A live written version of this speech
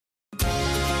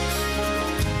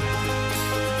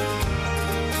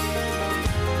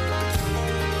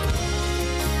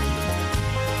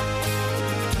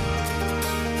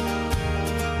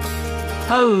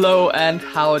Hello and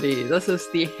howdy. This is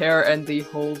the Hair and the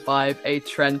Whole Vibe, a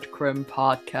Trend Crim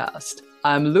podcast.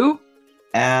 I'm Lou.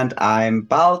 And I'm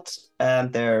Balt,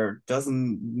 and there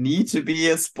doesn't need to be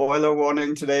a spoiler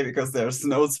warning today because there's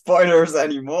no spoilers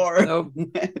anymore, Nope.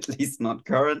 at least not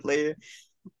currently.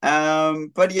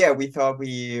 But yeah, we thought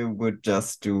we would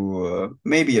just do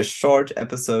maybe a short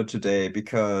episode today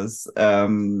because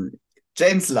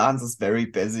James Lance is very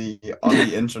busy on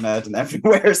the internet and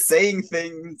everywhere saying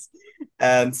things.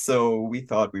 And so we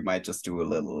thought we might just do a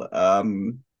little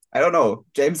I don't know,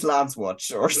 James Lance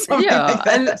watch or something Yeah, like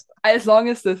and that. as long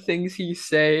as the things he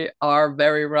say are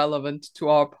very relevant to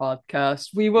our podcast,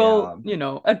 we will,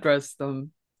 Yeah. address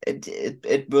them.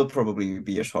 It will probably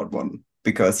be a short one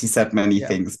because he said many Yeah.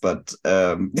 things, but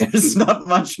there's not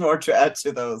much more to add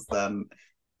to those than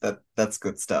that's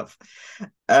good stuff.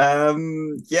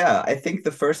 Yeah, I think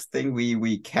the first thing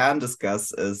we can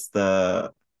discuss is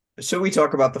the should we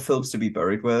talk about the films to be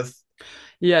buried with?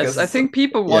 Yes, I Because think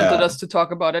people wanted yeah. us to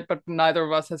talk about it, but neither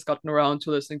of us has gotten around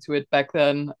to listening to it back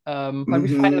then. But we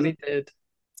Hmm. finally did.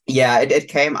 Yeah, it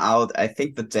came out, I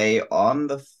think the day on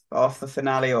the of the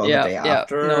finale or the Yeah, day yeah.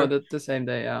 No, after. the same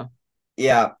day, yeah.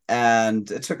 Yeah, and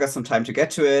it took us some time to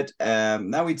get to it.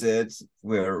 Now we did.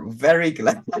 We're very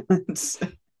glad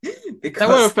That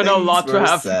would because have been a things lot to were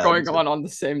have said. going on the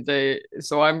same day.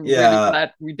 So I'm really Yeah,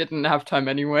 glad we didn't have time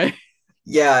anyway.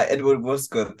 yeah, was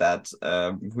good that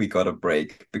we got a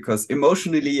break because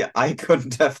emotionally I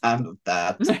couldn't have handled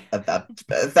that at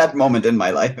that moment in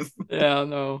my life. Yeah,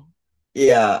 no.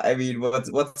 Yeah, I mean,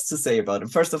 what's to say about it?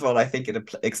 First of all, I think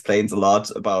it explains a lot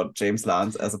about James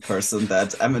Lance as a person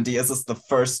that Amadeus is the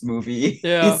first movie he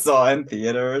Yeah, saw in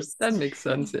theaters. that makes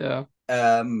sense. Yeah.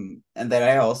 And then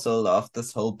I also love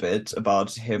this whole bit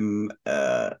about him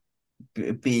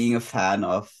being a fan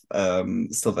of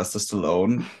Sylvester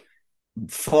Stallone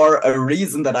for a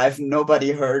reason that I've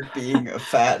nobody heard being a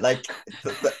fan. Like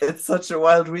it's such a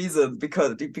wild reason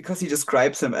because he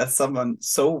describes him as someone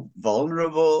so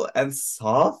vulnerable and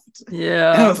soft.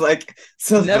 And I Yeah. was like,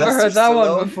 Never Sylvester heard that one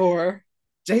Stallone, before.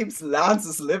 James Lance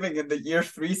is living in the year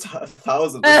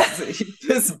 3000.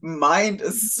 His mind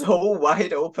is so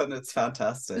wide open. It's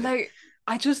fantastic. Like,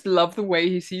 I just love the way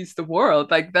he sees the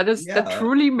world. Like that Yeah,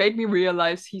 truly made me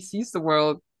realize he sees the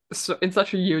world in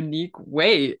such a unique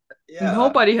way. yeah,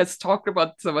 Nobody has talked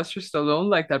about Sylvester Stallone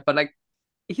like that, but like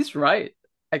he's right,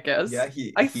 I yeah. guess.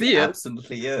 I He see it.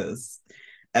 absolutely is.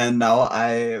 And now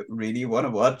I really want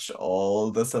to watch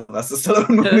all the Sylvester Stallone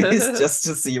movies just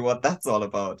to see what that's all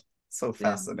about. So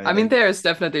Yeah. I mean, fascinating. there is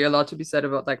definitely a lot to be said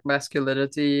about like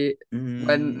masculinity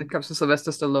when it Mm, comes to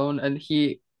Sylvester Stallone, and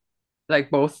he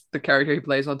like both the character he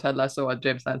plays on Ted Lasso and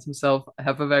James Lance himself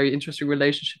have a very interesting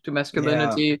relationship to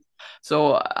yeah. masculinity.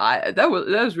 So that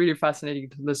was really fascinating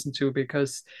to listen to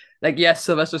because like yes,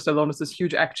 Sylvester Stallone is this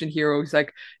huge action hero. He's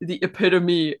like the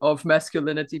epitome of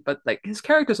masculinity, but like his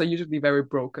characters are usually very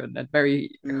broken and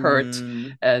very hurt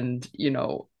Mm. and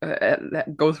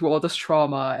go through all this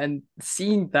trauma, and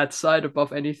seeing that side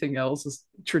above anything else is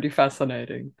truly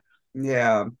fascinating.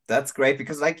 Yeah, that's great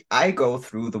because like I go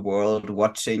through the world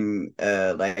watching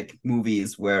like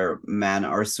movies where men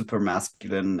are super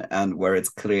masculine and where it's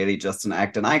clearly just an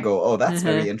act and I go, "Oh, that's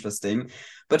very Hmm. interesting."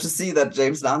 But to see that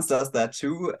James Lance does that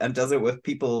too and does it with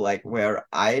people like where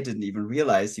I didn't even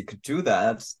realize you could do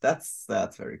that, that's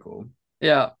very cool.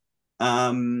 Yeah.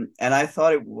 And I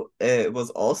thought it was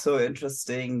also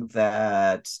interesting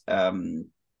that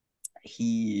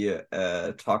he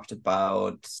talked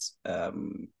about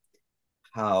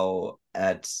how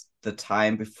at the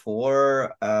time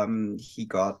before he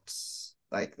got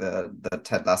like the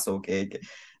Ted Lasso gig,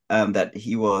 that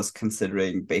he was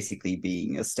considering basically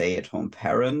being a stay-at-home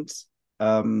parent.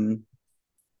 Um,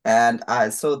 and I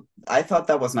thought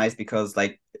that was nice because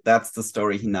like that's the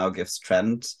story he now gives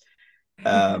Trent.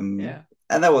 Um, Yeah.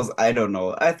 and that was, I don't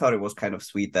know, I thought it was kind of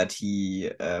sweet that he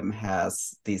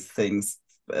has these things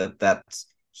that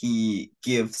he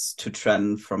gives to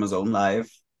Trent from his own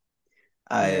life.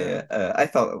 Yeah. I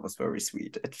thought it was very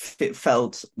sweet. It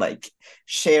felt like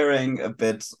sharing a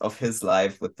bit of his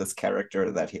life with this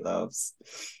character that he loves.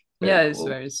 Yeah, Very it's cool.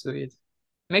 very sweet.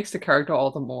 Makes the character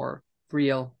all the more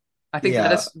real. I think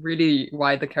that Yeah. is really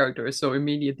why the character is so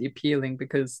immediately appealing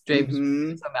because James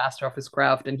really is Hmm. a master of his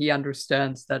craft and he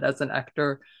understands that as an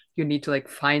actor, you need to like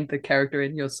find the character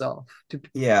in yourself to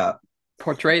Yeah.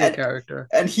 portray the And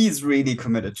character. he's really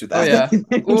committed to Oh that. yeah. I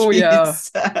think Oh yeah.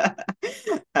 he's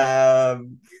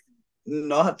um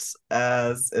not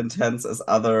as intense as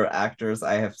other actors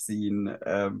I have seen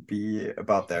be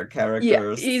about their Yeah,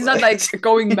 characters. he's not like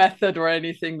going method or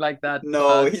anything like that,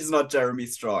 No, but he's not Jeremy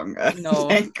Strong. no.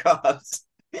 Thank God.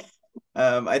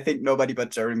 I think nobody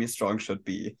but Jeremy Strong should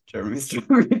be Jeremy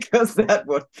Strong because that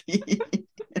would be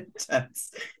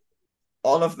intense.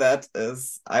 All of that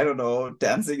is, I don't know,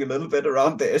 dancing a little bit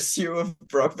around the issue of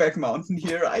Brokeback Mountain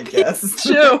here, I guess.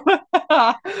 Chill.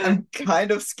 I'm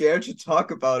kind of scared to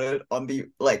talk about it on the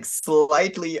like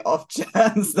slightly off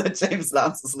chance that James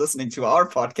Lance is listening to our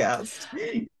podcast.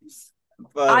 I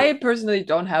But personally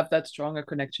don't have that strong a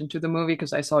connection to the movie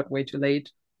because I saw it way too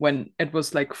late when it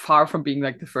was like far from being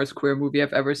like the first queer movie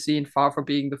I've ever seen, far from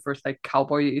being the first like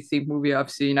cowboy themed movie I've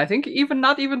seen. I think even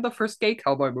not even the first gay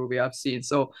cowboy movie I've seen.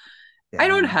 So I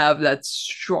don't yeah. have that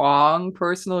strong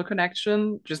personal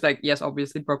connection. Just like, yes,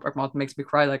 obviously Brokeback Mountain makes me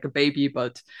cry like a baby,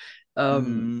 but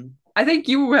um Mm. I think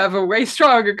you have a way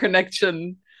stronger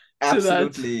connection to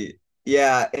that. Absolutely.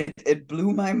 Yeah, it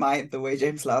blew my mind the way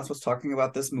James Lance was talking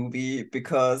about this movie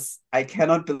because I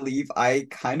cannot believe I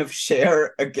kind of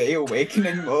share a gay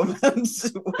awakening moment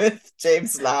with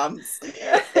James Lance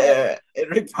in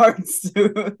regards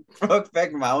to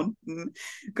Brokeback Mountain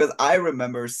because I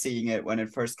remember seeing it when it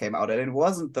first came out and it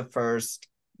wasn't the first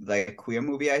like queer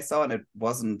movie I saw and it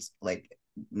wasn't like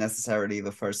necessarily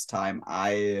the first time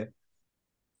I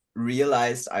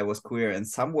realized I was queer in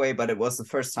some way, but it was the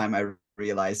first time I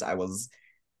realized I was,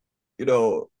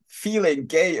 feeling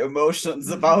gay emotions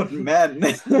about men.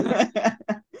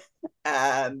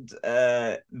 And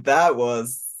that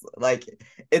was like,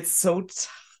 it's so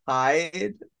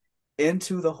tied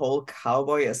into the whole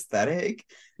cowboy aesthetic.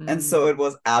 And so Mm, it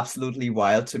was absolutely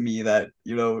wild to me that,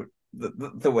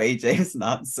 the way James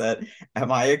Nunn said,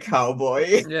 "Am I a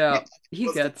cowboy?" yeah, he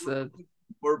was the gets it.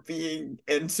 for being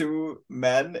into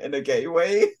men in a gay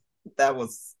way. That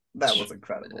was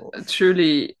incredible.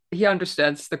 Truly, he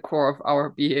understands the core of our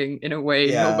being in a way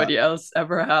Yeah, nobody else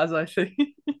ever has, I think.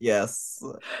 yes,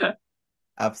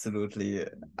 absolutely.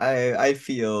 I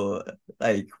feel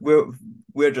like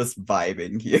we're just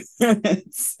vibing here.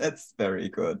 It's very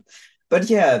good. But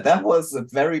yeah, that was a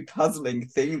very puzzling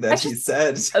thing I that he just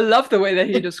said. I love the way that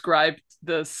he described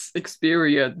this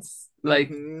experience. Like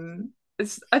Hmm.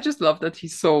 I just love that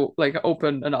he's so like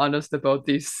open and honest about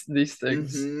these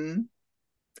things. Hmm.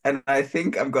 And I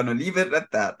think I'm gonna leave it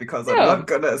at that because I'm Yeah, not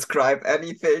gonna ascribe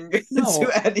anything no.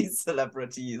 to any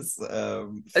celebrities.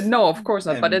 No, of course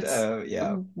not, but And it's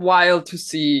yeah. wild to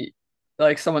see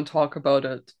like someone talk about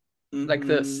it like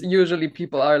this. Hmm. Usually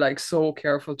people are like so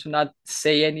careful to not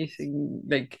say anything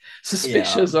like Yeah.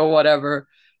 suspicious or whatever.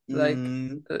 Like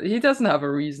Mm, he doesn't have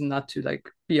a reason not to like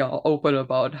be all open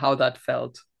about how that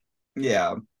felt.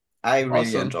 yeah. I really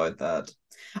Awesome. enjoyed that.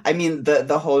 I mean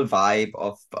the whole vibe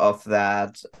of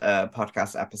that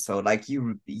podcast episode, like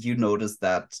you noticed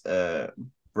that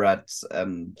Brett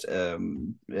and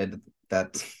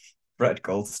that Brett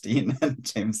Goldstein and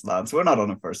James Lance, we're not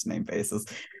on a first name basis.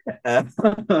 Uh,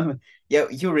 yeah,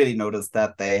 you really notice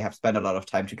that they have spent a lot of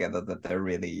time together, that they're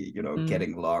really, Mm.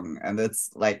 getting along. And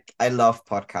it's like, I love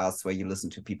podcasts where you listen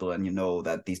to people and you know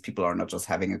that these people are not just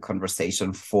having a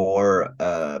conversation for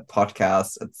a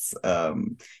podcast. It's,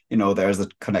 there's a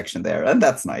connection there. And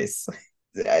that's nice.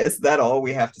 Is that all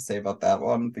we have to say about that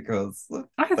one? Because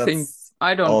I think that's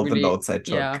I don't all the really, notes I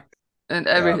yeah. took. And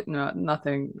Yeah. every no,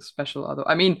 nothing special other.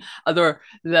 I mean, other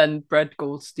than Brett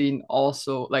Goldstein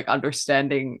also like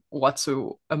understanding what's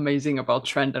so amazing about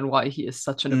Trent and why he is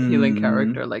such an appealing Mm,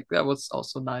 character. Like that was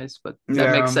also nice, but that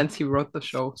makes yeah. sense. He wrote the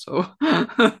show, so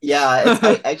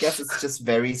Yeah, I guess it's just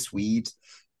very sweet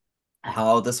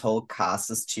how this whole cast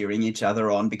is cheering each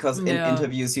other on because in yeah.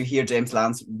 interviews you hear James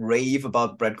Lance rave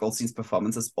about Brett Goldstein's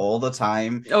performances all the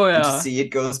time, Oh and to yeah. see it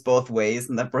goes both ways,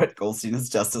 and that Brett Goldstein is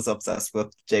just as obsessed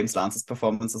with James Lance's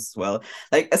performances as well.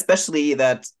 Like especially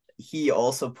that he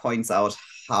also points out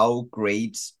how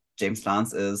great James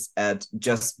Lance is at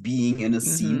just being in a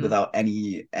scene Hmm. without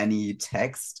any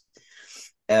text,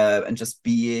 and just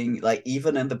being like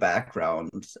even in the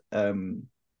background.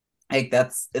 Like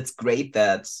it's great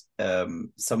that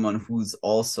someone who's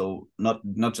also not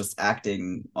just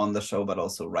acting on the show but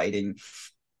also writing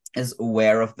is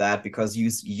aware of that, because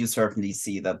you certainly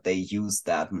see that they use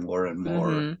that more and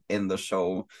more Hmm. in the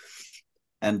show,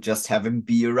 and just have him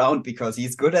be around because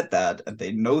he's good at that and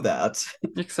they know that.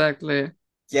 Exactly.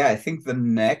 Yeah, I think the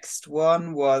next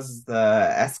one was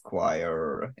the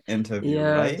Esquire interview,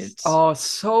 Yes. right? Oh,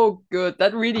 so good.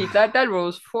 That really that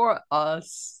was for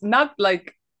us. Not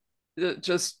like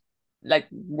just like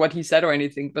what he said or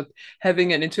anything, but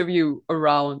having an interview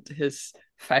around his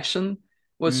fashion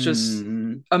was just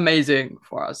Mm, amazing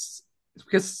for us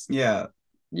because yeah.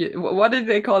 what did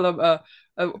they call him? Uh,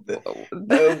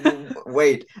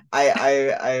 Wait,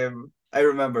 I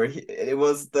remember it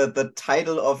was the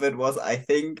title of it was, I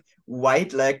think,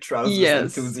 white leg trousers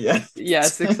Yes. enthusiast.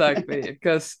 Yes, exactly.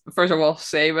 Because first of all,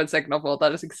 same, and second of all,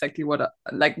 that is exactly what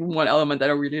like one element that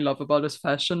I really love about his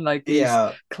fashion, like these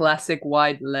Yeah. classic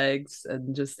wide legs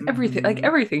and just everything, like Mhm.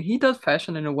 everything. He does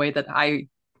fashion in a way that I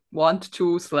want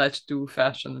to slash do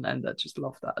fashion, and I just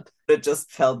love that. It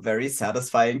just felt very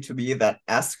satisfying to me that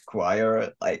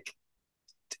Esquire like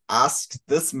asked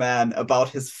this man about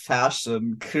his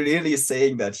fashion, clearly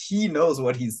saying that he knows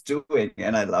what he's doing,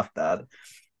 and I love that.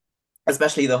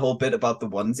 Especially the whole bit about the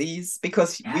onesies,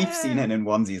 because we've seen Yeah. him in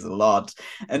onesies a lot,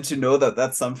 and to know that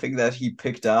that's something that he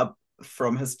picked up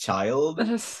from his child That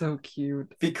is so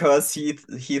cute. because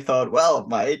he thought, well,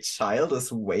 my child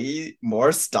is way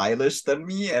more stylish than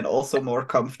me and also more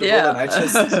comfortable, and I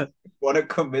just Yeah. want to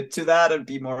commit to that and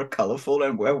be more colorful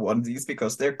and wear onesies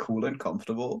because they're cool and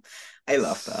comfortable. I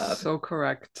love that. So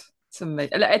correct. It's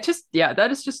amazing. I just, yeah,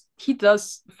 that is just, he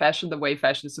does fashion the way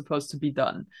fashion is supposed to be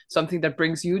done. Something that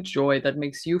brings you joy, that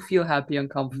makes you feel happy and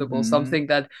comfortable, Mm-hmm. something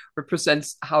that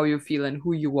represents how you feel and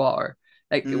who you are.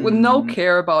 Like, with no Mm-hmm.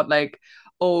 care about, like,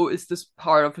 oh, is this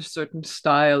part of a certain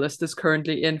style? Is this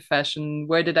currently in fashion?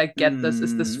 Where did I get this?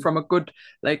 Is this Mm-hmm. from a good,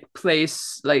 like,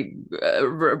 place, like,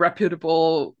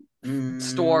 reputable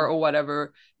store Mm-hmm. or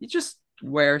whatever? You just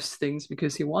wears things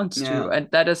because he wants to, Yeah. and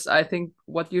that is, I think,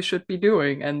 what you should be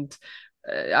doing. And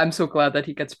I'm so glad that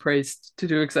he gets praised to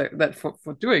do exactly that, for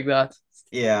doing that.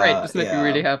 Great, Yeah. just made me Yeah.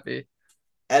 really happy.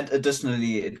 And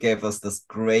additionally, it gave us this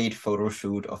great photo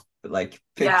shoot of like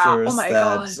Yeah, oh pictures my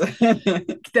that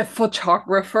god, the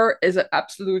photographer is an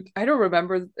absolute, I don't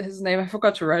remember his name, I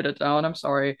forgot to write it down, I'm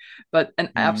sorry, but an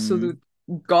absolute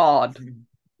mm, god.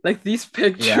 Like, these yeah,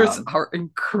 pictures are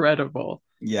incredible.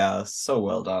 yeah, so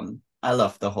well done. I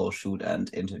love the whole shoot and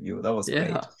interview. That was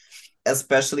great. Yeah.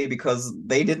 Especially because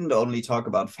they didn't only talk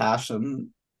about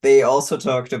fashion, they also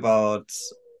talked about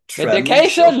Trent, of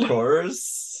Vindication.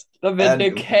 course. The And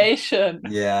vindication.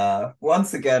 yeah,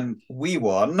 once again, we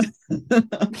won.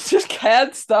 Just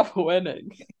can't stop winning.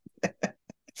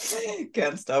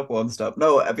 Can't stop, won't stop.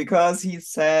 No, because he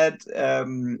said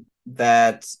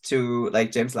that to,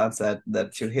 like James Land said,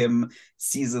 that to him,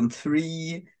 season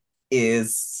three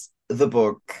is the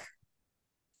book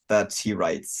that he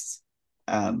writes.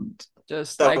 And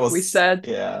Just that like we was, said,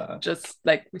 yeah. just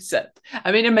like we said.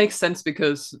 I mean, it makes sense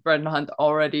because Brendan Hunt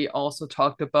already also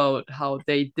talked about how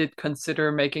they did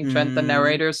consider making Trent the Mm,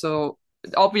 narrator. So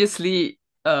obviously,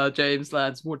 James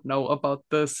Lance would know about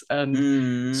this and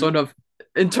sort mm, of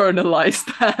internalize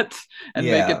that and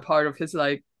make it yeah. part of his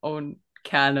like own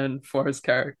canon for his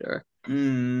character.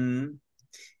 Mm.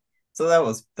 So that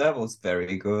was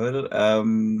very good.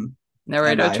 And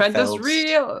Narrator Trent is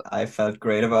real. I felt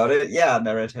great about it. Yeah,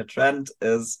 narrator Trent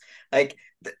is like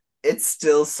it's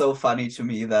still so funny to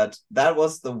me that that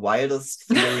was the wildest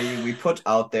theory we put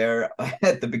out there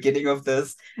at the beginning of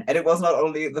this, and it was not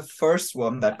only the first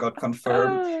one that got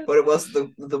confirmed, but it was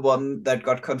the one that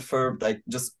got confirmed like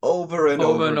just over and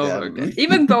Over over and over again. again.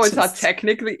 Even though it's not Just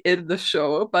technically in the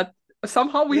show, but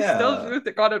somehow we still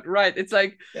yeah, got it right. It's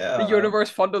like the yeah. universe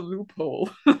found a loophole.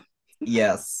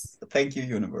 Yes. Thank you,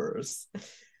 universe.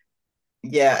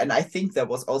 Yeah, and I think that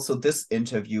was also this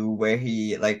interview where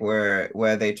he like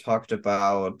where they talked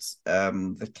about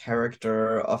the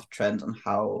character of Trent and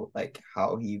how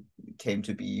he came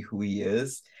to be who he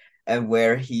is, and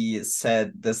where he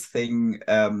said this thing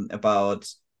about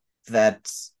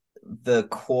that the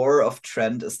core of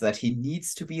Trent is that he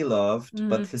needs to be loved,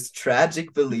 but Mm-hmm. his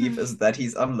tragic belief Mm-hmm. is that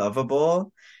he's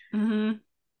unlovable. Mm-hmm.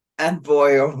 And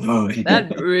boy, oh boy.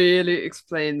 That really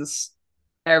explains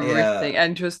everything Yeah.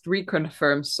 and just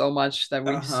reconfirms so much that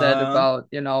we said Uh-huh.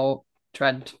 about,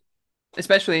 Trent,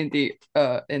 especially in the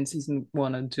in season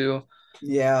 1 and 2.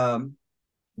 Yeah.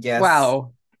 Yes.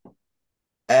 Wow.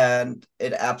 And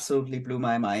it absolutely blew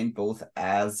my mind, both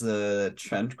as a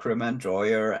Trent Crim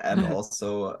enjoyer and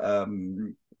also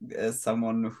as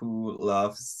someone who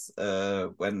loves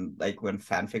when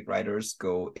fanfic writers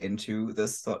go into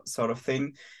this sort of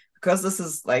thing, because this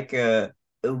is like a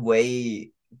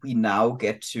way we now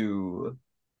get to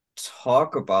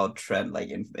talk about Trent like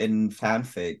in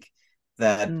fanfic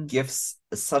that Mm. gives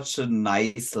such a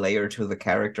nice layer to the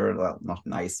character. Well, not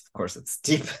nice, of course, it's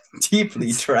deeply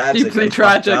It's tragic deeply and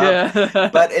fucked tragic, up, yeah.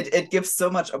 but it gives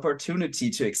so much opportunity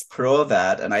to explore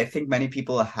that. And I think many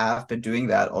people have been doing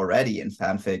that already in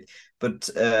fanfic. But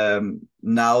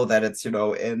now that it's,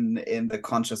 in the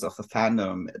conscious of the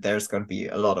fandom, there's going to be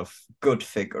a lot of good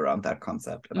fic around that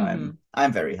concept. And Mm-hmm.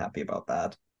 I'm very happy about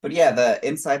that. But yeah, the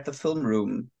inside the film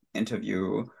room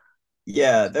interview,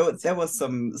 yeah, there was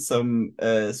some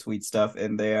sweet stuff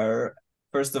in there.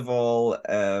 First of all,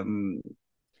 James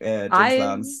I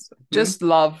Lance. just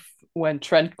love when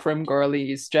Trent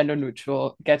Crimgorley is gender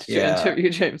neutral gets to Yeah. interview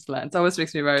James Lance. Always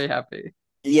makes me very happy.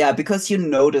 Yeah, because you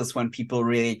notice when people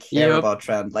really care Yep. about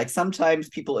Trent. Like sometimes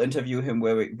people interview him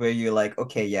where you're like,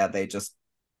 okay, yeah, they just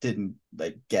didn't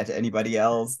like get anybody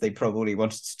else. They probably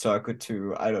wanted to talk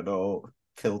to, I don't know,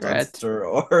 Phil Brett. Dunster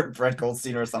or Brett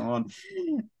Goldstein or someone.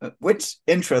 Which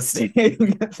interesting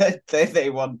that they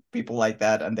want people like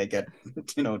that and they get,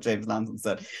 James Lance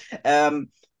instead.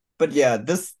 But yeah,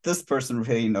 this person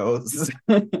really knows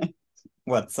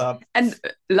what's up. And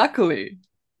luckily,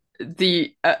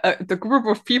 the group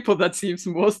of people that seems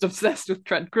most obsessed with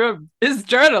Trent Crimm is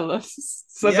journalists.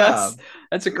 So Yeah.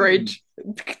 that's a great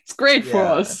it's great for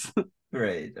Yeah. us.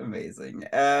 Great, amazing.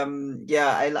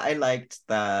 Yeah, I liked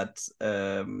that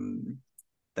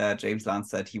James Lance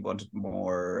said he wanted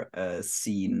more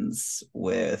scenes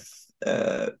with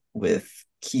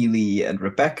Keeley and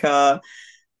Rebecca.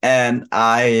 And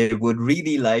I would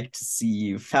really like to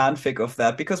see fanfic of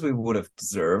that because we would have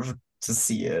deserved to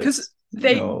see it. Because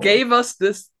they gave us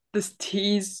this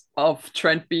tease of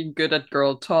Trent being good at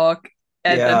girl talk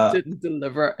and then Yeah, didn't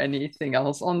deliver anything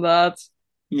else on that.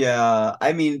 yeah.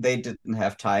 I mean, they didn't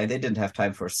have time. They didn't have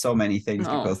time for so many things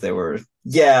No. because they were,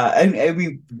 yeah. And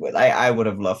I would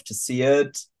have loved to see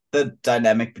it. The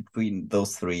dynamic between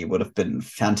those three would have been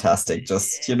fantastic.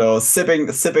 Just, sipping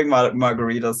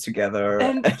margaritas together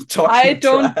And and I talking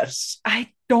don't trash. I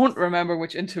don't remember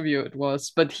which interview it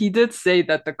was, but he did say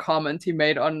that the comment he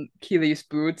made on Keely's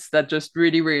boots that just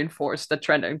really reinforced that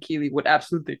Trent and Keely would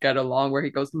absolutely get along, where he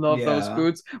goes, "Love those Yeah.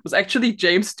 boots," was actually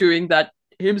James doing that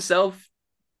himself,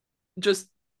 just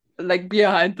like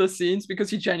behind the scenes because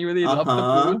he genuinely loved the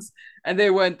Uh-huh. boots. And they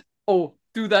went, "Oh,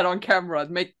 do that on camera.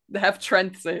 Have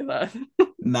Trent say that."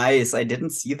 Nice. I didn't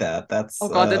see that. Oh That's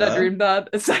God, did I dream that?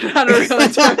 Is that an unreal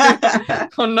dream?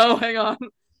 Oh no, hang on.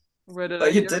 Where did Oh, I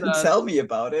you hear didn't that? tell me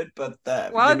about it, but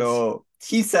What?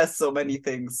 he says so many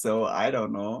things, so I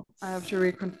don't know. I have to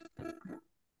recon.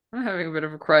 I'm having a bit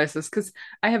of a crisis because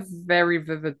I have very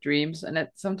vivid dreams, and it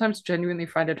sometimes genuinely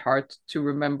find it hard to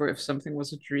remember if something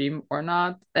was a dream or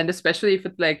not, and especially if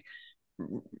it's like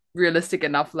realistic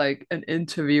enough, like an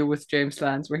interview with James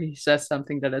Lance where he says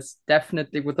something that is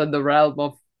definitely within the realm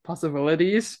of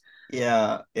possibilities.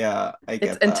 Yeah, yeah, I It's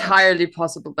get that. entirely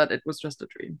possible that it was just a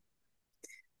dream.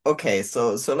 Okay,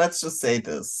 so let's just say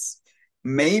this.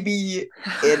 Maybe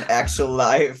in actual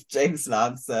life, James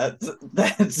Lance said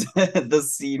that the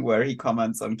scene where he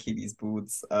comments on Kiwi's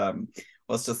boots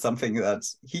was just something that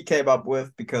he came up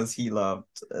with because he loved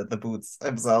the boots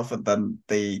himself, and then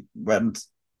they went,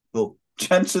 well,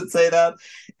 Jen should say that.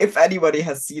 If anybody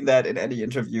has seen that in any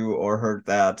interview or heard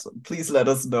that, please let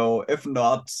us know. If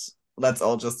not, let's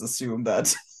all just assume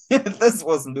that this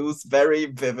was Lou's very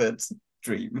vivid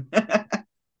dream.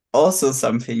 Also,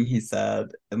 something he said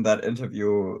in that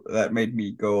interview that made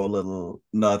me go a little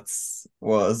nuts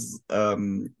was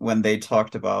when they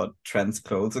talked about trans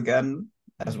clothes again.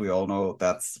 As we all know,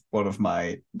 that's one of my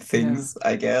Yeah. things,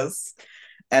 I guess.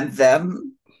 And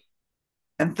then,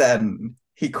 and then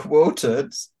he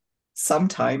quoted,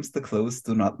 "Sometimes the clothes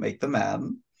do not make the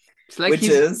man," It's like which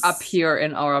he's up is, here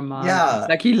in our minds. yeah,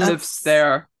 Like he lives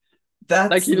there. Like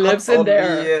that's he lives in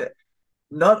there.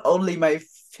 not only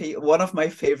one of my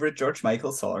favorite George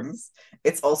Michael songs,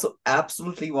 it's also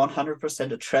absolutely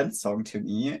 100% a trend song to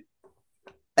me.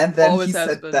 And then Always he has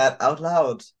said been. that out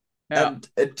loud. Yeah. And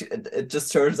it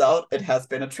just turns out it has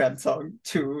been a trend song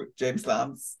to James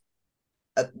Lance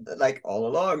like all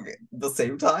along the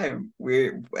same time.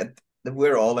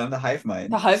 We're all in the hive The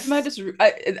mind. hive mind is,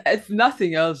 if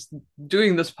nothing else,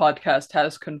 doing this podcast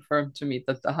has confirmed to me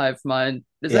that the hive mind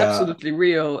is Yeah. absolutely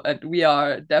real, and we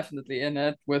are definitely in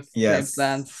it with James Yes.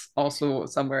 Lance also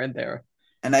somewhere in there.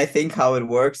 And I think how it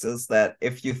works is that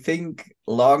if you think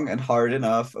long and hard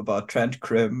enough about Trent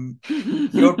Crimm,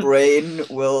 your brain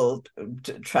will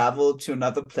travel to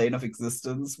another plane of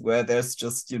existence where there's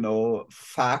just,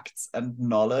 facts and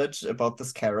knowledge about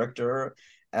this character,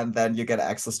 and then you get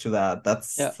access to that.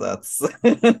 Yeah, That's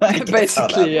I guess how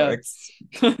that basically, yeah. works.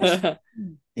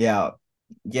 Yeah.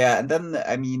 Yeah, and then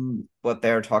I mean, what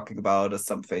they're talking about is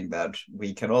something that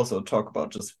we can also talk about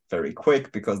just very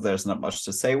quick because there's not much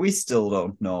to say. We still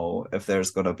don't know if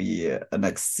there's gonna be a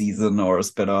next season or a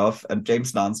spin-off, and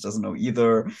James Lance doesn't know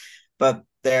either. But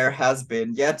there has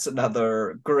been yet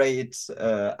another great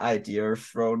idea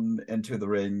thrown into the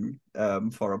ring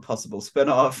for a possible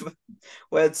spin-off,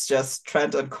 where it's just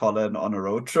Trent and Colin on a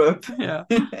road trip Yeah.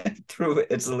 through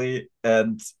Italy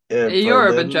and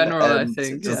Europe in Berlin general, I and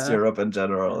think. just Yeah, Europe in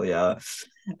general. Yeah,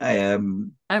 I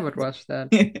am. I would watch that.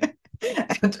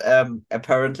 And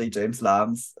apparently James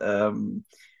Lance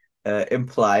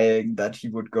implying that he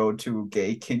would go to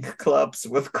gay kink clubs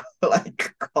with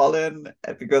like Colin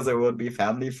because it would be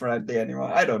family friendly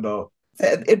anymore. I don't know.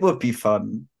 It would be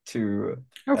fun Oh,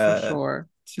 for uh sure.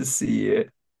 to see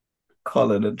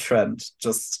Colin and Trent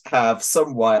just have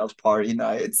some wild party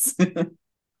nights.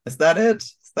 Is that it?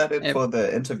 Is that it Yeah. for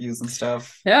the interviews and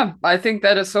stuff? Yeah, I think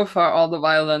that is so far all the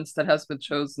violence that has been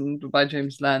chosen by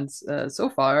James Lance so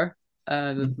far.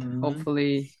 And Hmm.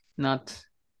 hopefully not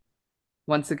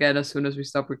once again, as soon as we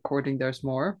stop recording, there's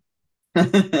more.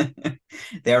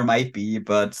 There might be,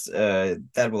 but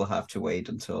that will have to wait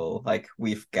until like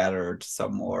we've gathered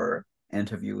some more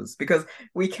interviews because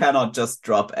we cannot just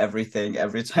drop everything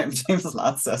every time James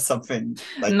Lance says something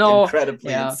like No,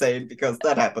 incredibly yeah. insane because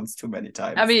that happens too many I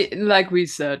times. mean, like we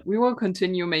said, we will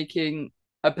continue making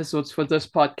episodes for this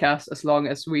podcast as long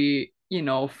as we,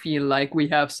 feel like we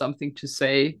have something to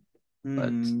say. But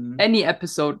Hmm. any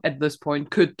episode at this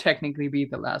point could technically be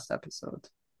the last episode.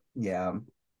 Yeah.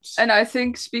 And I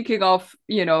think speaking of,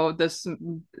 this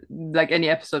like any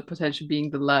episode potentially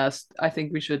being the last, I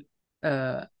think we should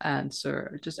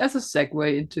answer just as a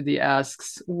segue into the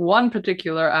asks. One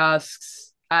particular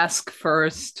asks ask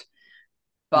first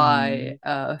by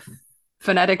Hmm.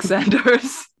 Fanatic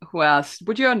Sanders, who asked,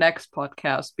 would your next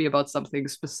podcast be about something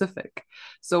specific?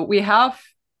 So we have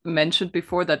mentioned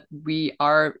before that we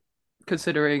are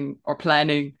considering or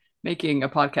planning making a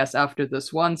podcast after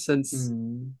this one, since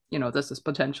Hmm. this is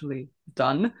potentially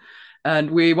done, and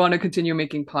we want to continue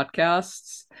making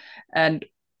podcasts. And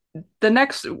the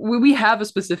next, we have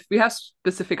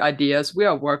specific ideas. We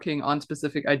are working on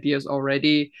specific ideas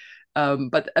already,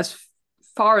 but as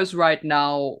far as right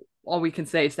now, all we can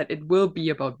say is that it will be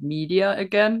about media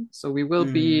again. So we will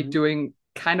be Hmm. doing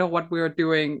kind of what we're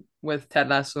doing with Ted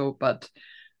Lasso, but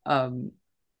um,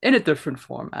 in a different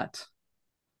format.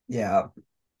 Yeah.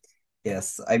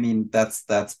 Yes. I mean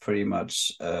that's pretty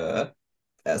much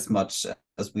as much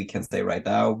as we can say right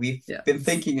now. We've Yeah, been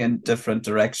thinking in different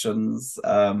directions,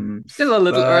 still a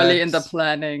little early but in the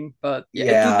planning, but yeah,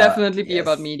 it will yeah, definitely be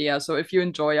about yes, media. So if you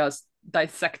enjoy us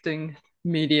dissecting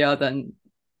media, then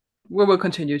we will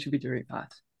continue to be doing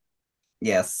that.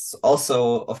 yes.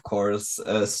 Also, of course,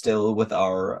 still with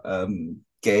our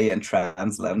gay and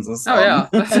trans lenses Oh on. yeah,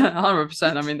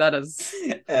 100%. I mean, that is.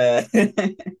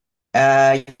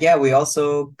 uh, yeah, we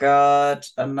also got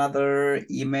another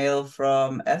email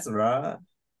from Ezra.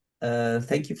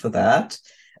 Thank you for that.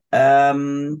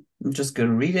 I'm just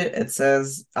gonna read it. It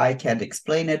says, I can't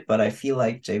explain it, but I feel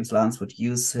like James Lance would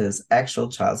use his actual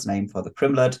child's name for the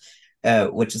Primlet,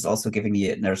 which is also giving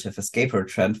me narrative escaper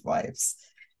trend vibes.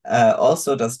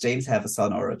 Also, does James have a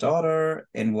son or a daughter?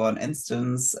 In one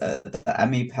instance, the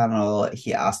Emmy panel,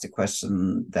 he asked a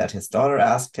question that his daughter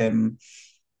asked him.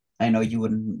 I know you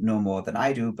wouldn't know more than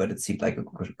I do, but it seemed like a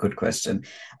good question.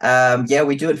 Yeah,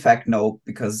 we do in fact know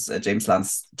because James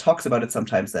Lance talks about it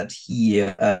sometimes that he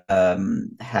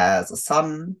has a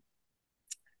son.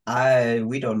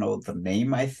 We don't know the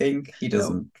name. I think he No.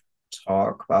 doesn't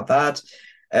talk about that,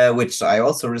 which I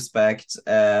also respect.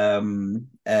 And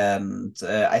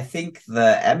I think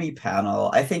the Emmy panel,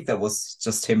 I think that was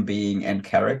just him being in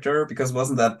character because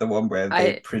wasn't that the one where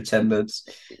they I pretended?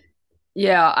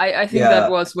 Yeah, I think that Yeah.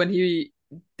 was when he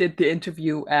did the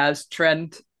interview as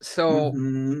Trent. So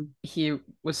Hmm. he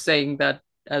was saying that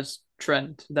as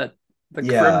Trent, that the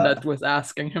Yeah, Crimnet was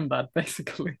asking him that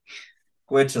basically.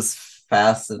 which is Wild.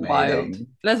 fascinating.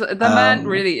 The man Um,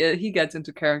 really he gets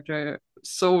into character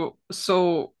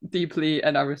so deeply,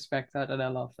 and I respect that and I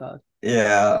love that.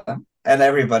 yeah, and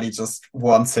everybody just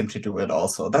wants him to do it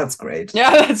also. That's great.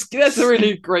 Yeah, that's a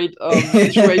really great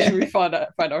situation we find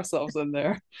ourselves in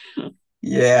there.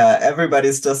 Yeah,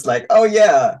 everybody's just like, oh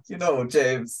yeah,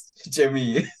 James,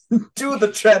 Jimmy, do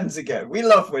the trends again. We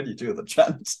love when you do the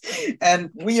trends, and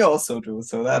we also do.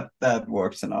 So that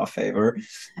works in our favor.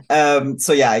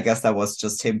 So yeah, I guess that was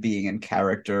just him being in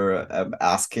character,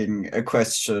 asking a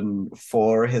question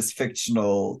for his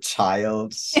fictional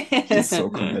child. He's so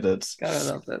committed.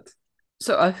 Gotta love that.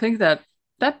 So I think that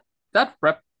that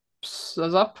wraps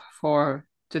us up for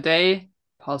today,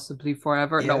 possibly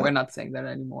forever. No, we're Yeah. not saying that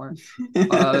anymore.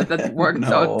 That worked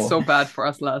out No, so bad for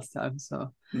us last time.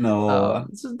 So, no.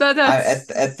 so At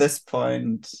that's this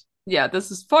point, yeah.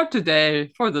 This is for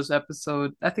today for this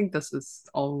episode. I think this is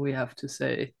all we have to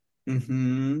say.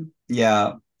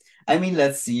 yeah. I mean,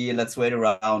 let's see. Let's wait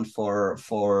around for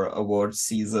award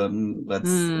season. Let's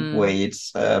Hmm. wait.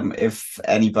 If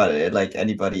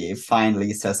anybody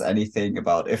finally says anything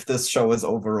about if this show is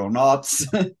over or not.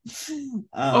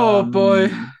 Oh boy.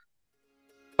 um,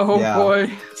 Oh yeah.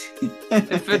 boy.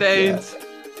 If it Yeah. ain't.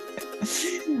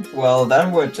 Well,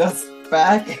 then we're just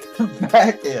back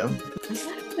in.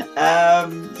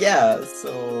 Yeah,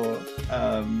 so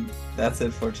that's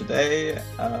it for today.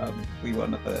 We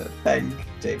want to thank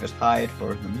David Hyde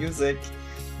for the music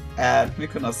and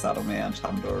Mykonos Salome and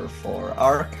Tumblr for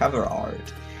our cover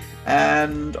art.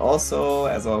 And also,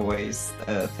 as always,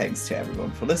 thanks to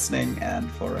everyone for listening and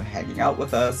for hanging out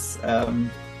with us.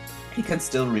 You can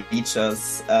still reach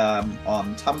us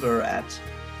on Tumblr at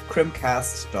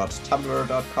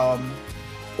crimcast.tumblr.com,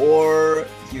 or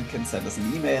you can send us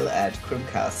an email at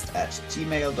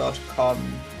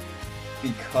crimcast@gmail.com,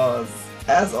 because,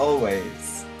 as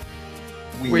always,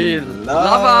 we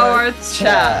love our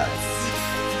chats.